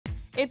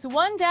It's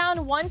one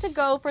down, one to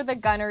go for the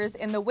Gunners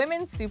in the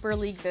Women's Super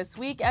League this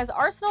week as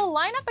Arsenal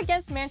line up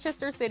against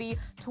Manchester City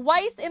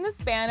twice in the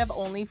span of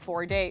only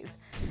 4 days.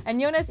 And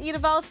Jonas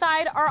Eidevall's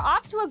side are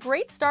off to a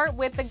great start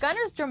with the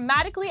Gunners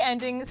dramatically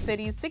ending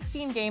City's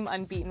 16-game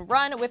unbeaten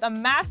run with a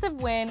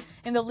massive win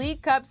in the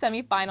League Cup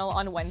semi-final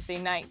on Wednesday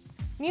night.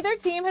 Neither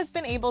team has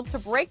been able to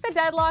break the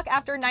deadlock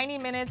after 90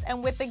 minutes,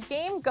 and with the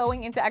game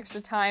going into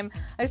extra time,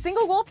 a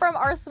single goal from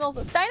Arsenal's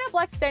Stina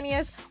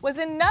Blackstenius was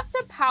enough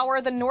to power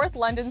the North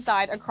London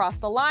side across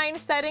the line,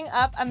 setting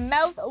up a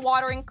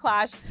mouth-watering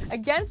clash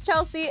against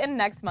Chelsea in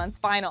next month's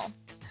final.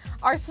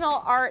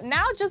 Arsenal are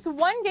now just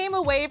one game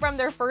away from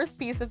their first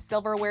piece of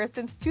silverware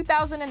since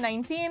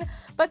 2019,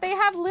 but they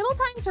have little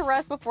time to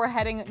rest before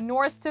heading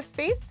north to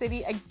face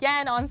City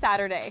again on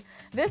Saturday,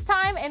 this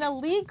time in a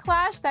league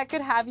clash that could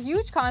have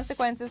huge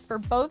consequences for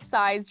both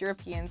sides'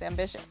 European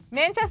ambitions.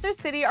 Manchester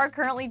City are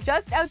currently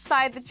just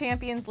outside the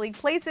Champions League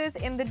places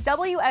in the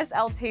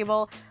WSL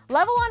table,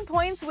 level on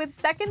points with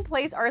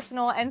second-place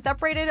Arsenal and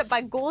separated by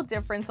goal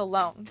difference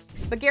alone.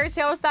 But Gareth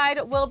Bale's side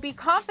will be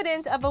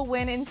confident of a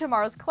win in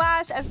tomorrow's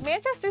clash as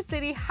Manchester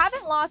City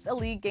haven't lost a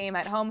league game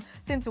at home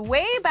since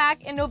way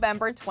back in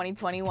November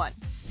 2021.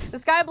 The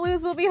Sky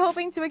Blues will be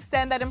hoping to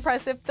extend that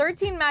impressive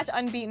 13-match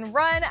unbeaten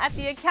run at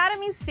the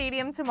Academy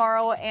Stadium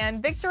tomorrow,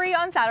 and victory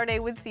on Saturday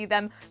would see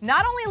them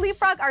not only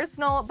leapfrog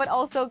Arsenal, but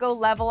also go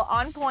level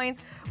on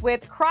points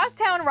with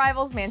crosstown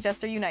rivals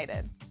Manchester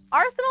United.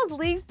 Arsenal's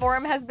league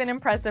form has been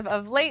impressive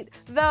of late,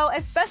 though,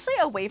 especially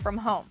away from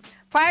home.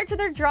 Prior to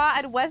their draw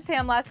at West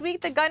Ham last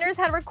week, the Gunners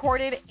had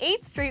recorded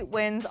 8 straight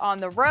wins on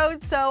the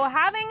road, so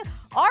having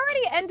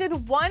already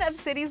ended one of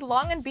City's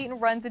long unbeaten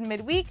runs in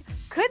midweek,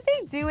 could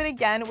they do it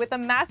again with a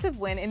massive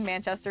win in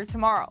Manchester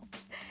tomorrow?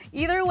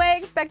 Either way,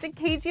 expect a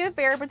cagey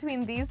affair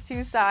between these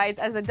two sides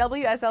as the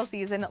WSL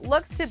season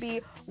looks to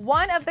be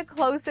one of the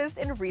closest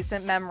in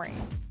recent memory.